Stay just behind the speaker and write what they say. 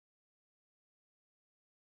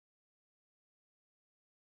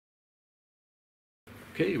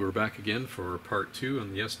Okay, we're back again for part 2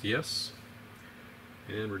 on the SDS,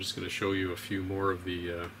 and we're just going to show you a few more of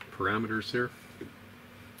the parameters here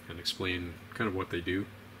and explain kind of what they do.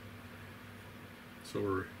 So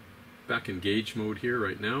we're back in gauge mode here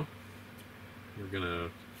right now. We're going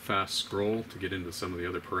to fast scroll to get into some of the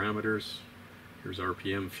other parameters. Here's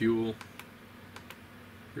RPM fuel,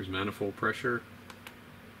 here's manifold pressure,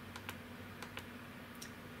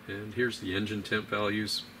 and here's the engine temp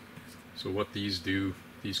values. So what these do,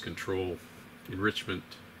 these control enrichment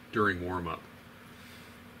during warm-up.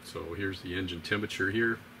 So here's the engine temperature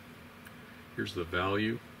here. Here's the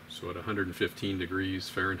value. So at 115 degrees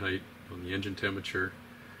Fahrenheit on the engine temperature,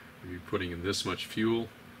 we'd be putting in this much fuel.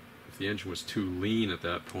 If the engine was too lean at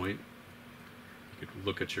that point, you could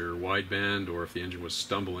look at your wideband, or if the engine was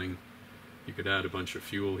stumbling, you could add a bunch of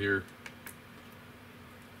fuel here.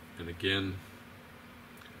 And again,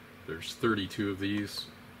 there's 32 of these.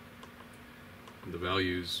 The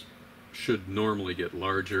values should normally get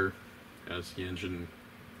larger as the engine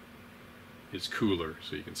is cooler,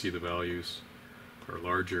 so you can see the values are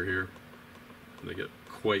larger here, and they get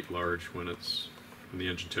quite large when the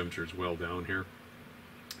engine temperature is well down here.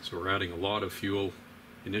 So we're adding a lot of fuel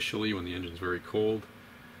initially when the engine's very cold.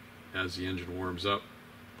 As the engine warms up,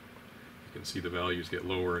 you can see the values get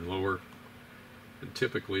lower and lower, and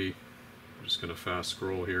typically, I'm just going to fast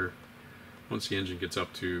scroll here, once the engine gets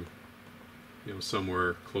up to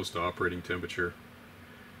somewhere close to operating temperature,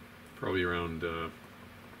 probably around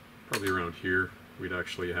here, we'd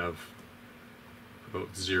actually have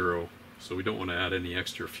about 0. So we don't want to add any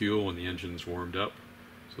extra fuel when the engine's warmed up.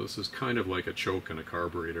 So this is kind of like a choke in a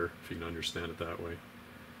carburetor, if you can understand it that way.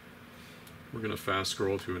 We're going to fast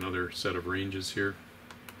scroll to another set of ranges here.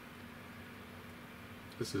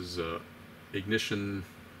 This is ignition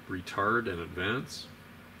retard and advance.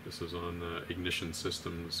 This is on ignition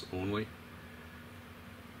systems only.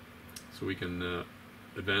 So we can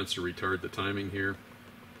advance or retard the timing here.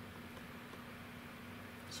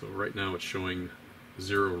 So right now it's showing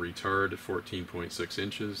 0 retard at 14.6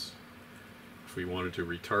 inches. If we wanted to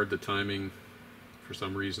retard the timing for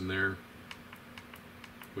some reason there,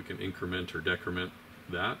 we can increment or decrement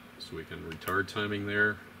that. So we can retard timing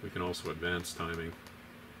there. We can also advance timing.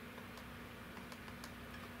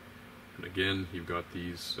 And again, you've got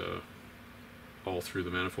these all through the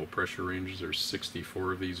manifold pressure ranges. There's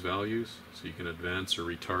 64 of these values, so you can advance or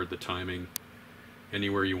retard the timing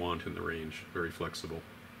anywhere you want in the range. Very flexible.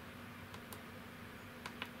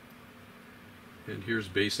 And here's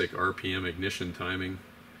basic RPM ignition timing.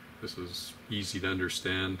 This is easy to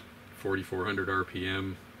understand. 4400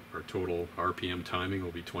 RPM, our total RPM timing will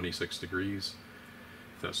be 26 degrees.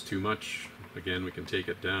 If that's too much, again, we can take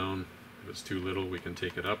it down. If it's too little, we can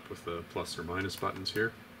take it up with the plus or minus buttons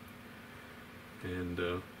here. And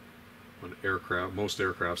on most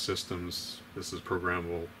aircraft systems, this is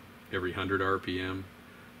programmable every 100 RPM.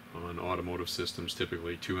 On automotive systems,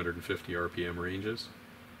 typically 250 RPM ranges.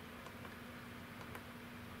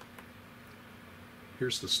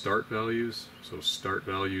 Here's the start values. So start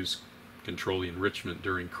values control the enrichment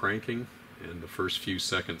during cranking and the first few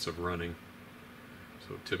seconds of running.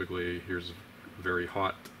 So typically, here's a very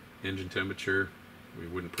hot engine temperature. We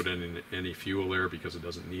wouldn't put in any fuel there because it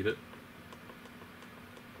doesn't need it.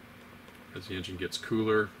 As the engine gets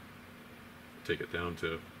cooler, take it down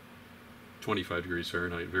to 25 degrees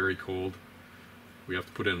Fahrenheit, very cold. We have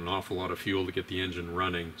to put in an awful lot of fuel to get the engine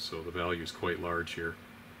running, so the value is quite large here.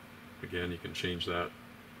 Again, you can change that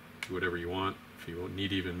to whatever you want. If you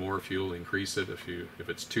need even more fuel, increase it. If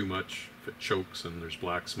it's too much, if it chokes and there's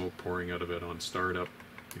black smoke pouring out of it on startup,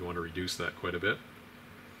 you want to reduce that quite a bit.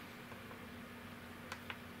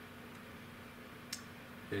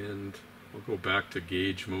 And we'll go back to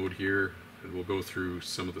gauge mode here, and we'll go through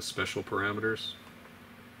some of the special parameters.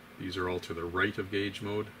 These are all to the right of gauge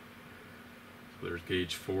mode. So there's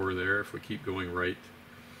gauge 4 there. If we keep going right,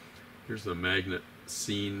 here's the magnet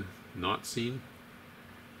seen, not seen.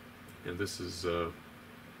 And this is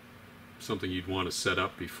something you'd want to set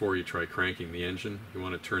up before you try cranking the engine. You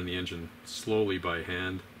want to turn the engine slowly by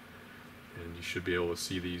hand, and you should be able to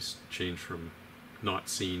see these change from not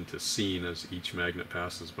seen to seen as each magnet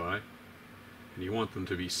passes by. And you want them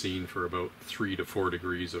to be seen for about 3 to 4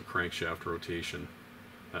 degrees of crankshaft rotation.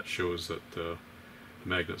 That shows that the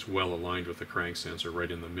magnet's well aligned with the crank sensor, right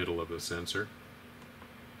in the middle of the sensor.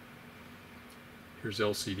 Here's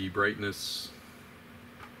LCD brightness,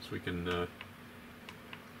 so we can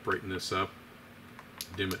brighten this up,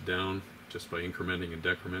 dim it down just by incrementing and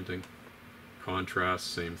decrementing.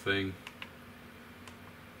 Contrast, same thing.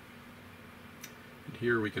 And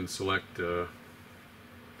here we can select the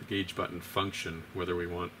gauge button function, whether we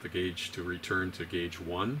want the gauge to return to gauge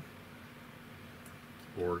 1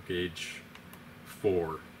 or gauge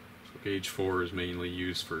 4. So gauge 4 is mainly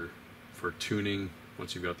used for tuning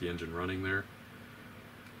once you've got the engine running there.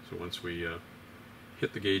 So once we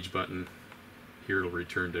hit the gauge button, here it'll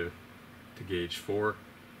return to gauge 4.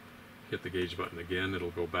 Hit the gauge button again,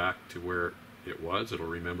 it'll go back to where it was, it'll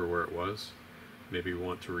remember where it was. Maybe we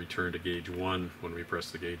want to return to gauge 1 when we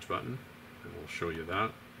press the gauge button, and we'll show you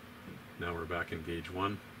that. Now we're back in gauge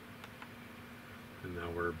 1, and now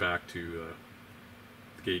we're back to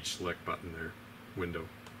the gauge select button there, window.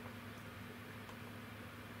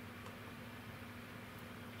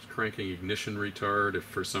 Just cranking ignition retard. If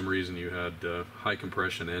for some reason you had high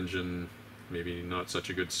compression engine, maybe not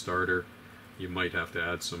such a good starter, you might have to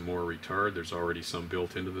add some more retard. There's already some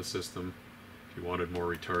built into the system. If you wanted more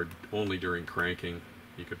retard only during cranking,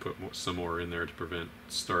 you could put some more in there to prevent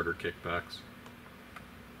starter kickbacks.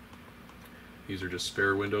 These are just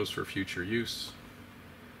spare windows for future use.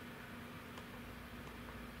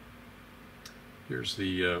 Here's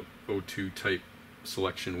the O2 type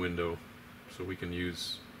selection window. So we can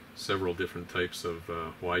use several different types of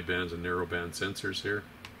widebands and narrowband sensors here.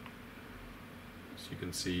 So you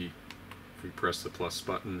can see if we press the plus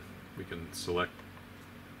button, we can select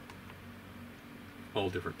all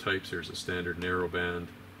different types. Here's a standard narrowband,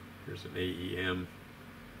 here's an AEM.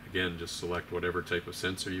 Again, just select whatever type of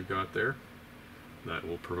sensor you've got there. That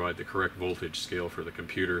will provide the correct voltage scale for the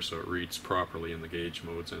computer so it reads properly in the gauge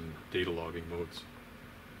modes and data logging modes.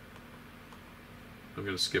 I'm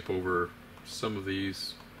going to skip over some of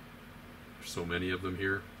these. There's so many of them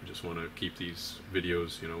here. I just want to keep these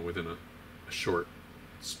videos, within a short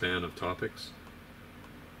span of topics.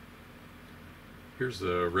 Here's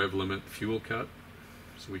the rev limit fuel cut.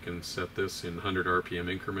 So we can set this in 100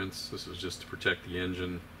 RPM increments. This is just to protect the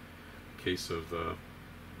engine in case of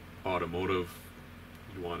automotive.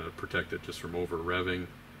 You want to protect it just from over revving.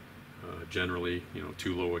 Generally,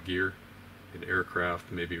 too low a gear. In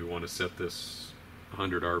aircraft, maybe we want to set this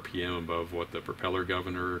 100 RPM above what the propeller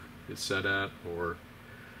governor is set at, or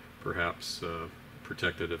perhaps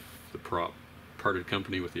protect it if the prop parted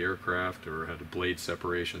company with the aircraft or had a blade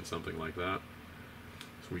separation, something like that.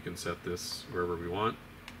 So we can set this wherever we want,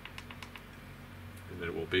 and then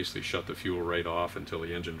it will basically shut the fuel right off until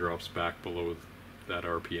the engine drops back below that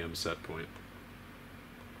RPM set point.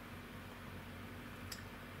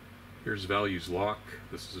 Here's values lock.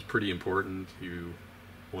 This is pretty important. You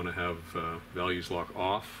want to have values lock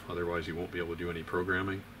off, otherwise you won't be able to do any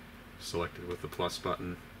programming. Select it with the plus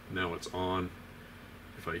button. Now it's on.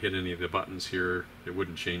 If I hit any of the buttons here, it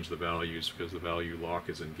wouldn't change the values because the value lock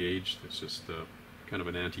is engaged. It's just kind of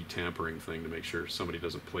an anti-tampering thing to make sure somebody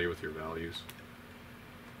doesn't play with your values.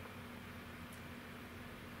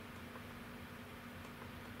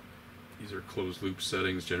 These are closed loop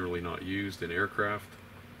settings, generally not used in aircraft.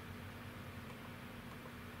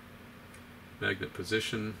 Magnet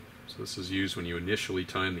position. So this is used when you initially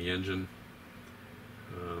time the engine.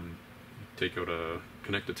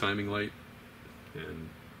 Connect a timing light and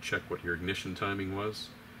check what your ignition timing was.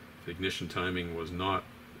 If the ignition timing was not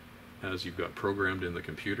as you've got programmed in the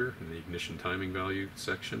computer in the ignition timing value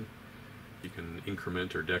section, you can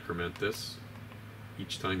increment or decrement this.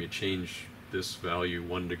 Each time you change this value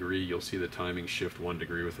 1 degree, you'll see the timing shift 1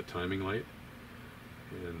 degree with the timing light.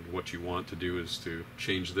 And what you want to do is to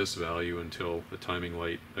change this value until the timing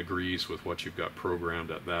light agrees with what you've got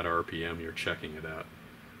programmed at that RPM you're checking it at.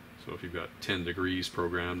 So if you've got 10 degrees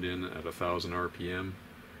programmed in at 1000 RPM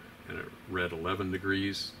and it read 11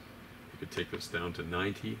 degrees, you could take this down to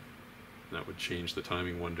 90. And that would change the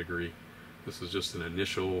timing 1 degree. This is just an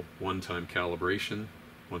initial one-time calibration.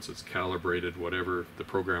 Once it's calibrated, whatever the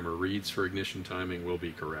programmer reads for ignition timing will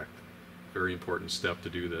be correct. Very important step to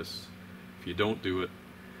do this. If you don't do it,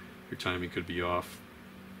 your timing could be off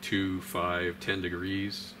 2, 5, 10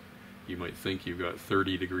 degrees. You might think you've got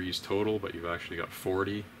 30 degrees total, but you've actually got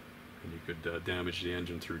 40, and you could damage the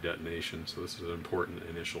engine through detonation. So this is an important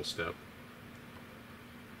initial step.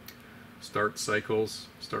 Start cycles.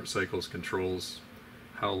 Start cycles controls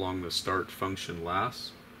how long the start function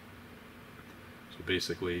lasts. So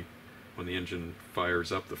basically, when the engine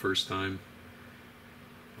fires up the first time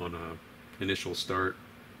on an initial start,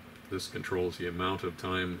 this controls the amount of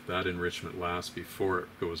time that enrichment lasts before it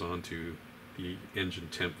goes on to the engine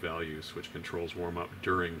temp values, which controls enrichment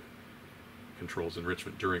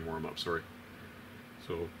during warm-up, sorry.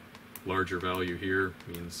 So larger value here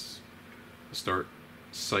means the start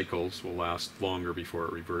cycles will last longer before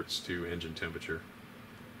it reverts to engine temperature.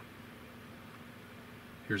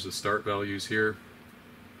 Here's the start values here.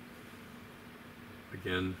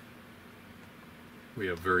 Again, We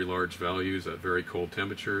have very large values at very cold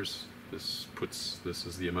temperatures. This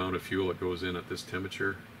is the amount of fuel that goes in at this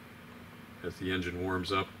temperature. As the engine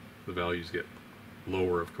warms up, the values get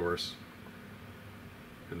lower, of course.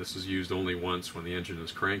 And this is used only once when the engine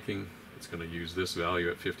is cranking. It's going to use this value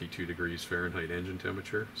at 52 degrees Fahrenheit engine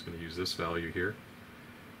temperature. It's going to use this value here.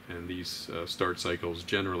 And these start cycles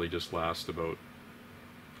generally just last about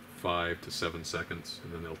 5 to 7 seconds,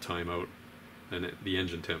 and then they'll time out. And the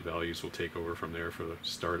engine temp values will take over from there for the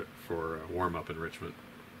start for warm-up enrichment.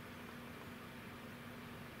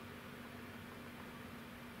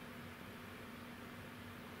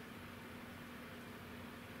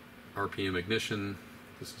 RPM ignition,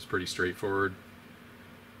 this is pretty straightforward.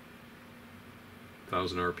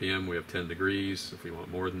 1000 RPM, we have 10 degrees. If we want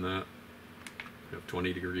more than that, we have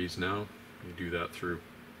 20 degrees now. You do that through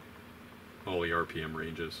all the RPM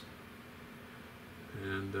ranges.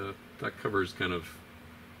 And that covers kind of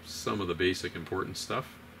some of the basic important stuff.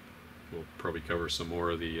 We'll probably cover some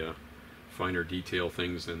more of the finer detail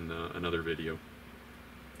things in another video.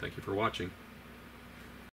 Thank you for watching.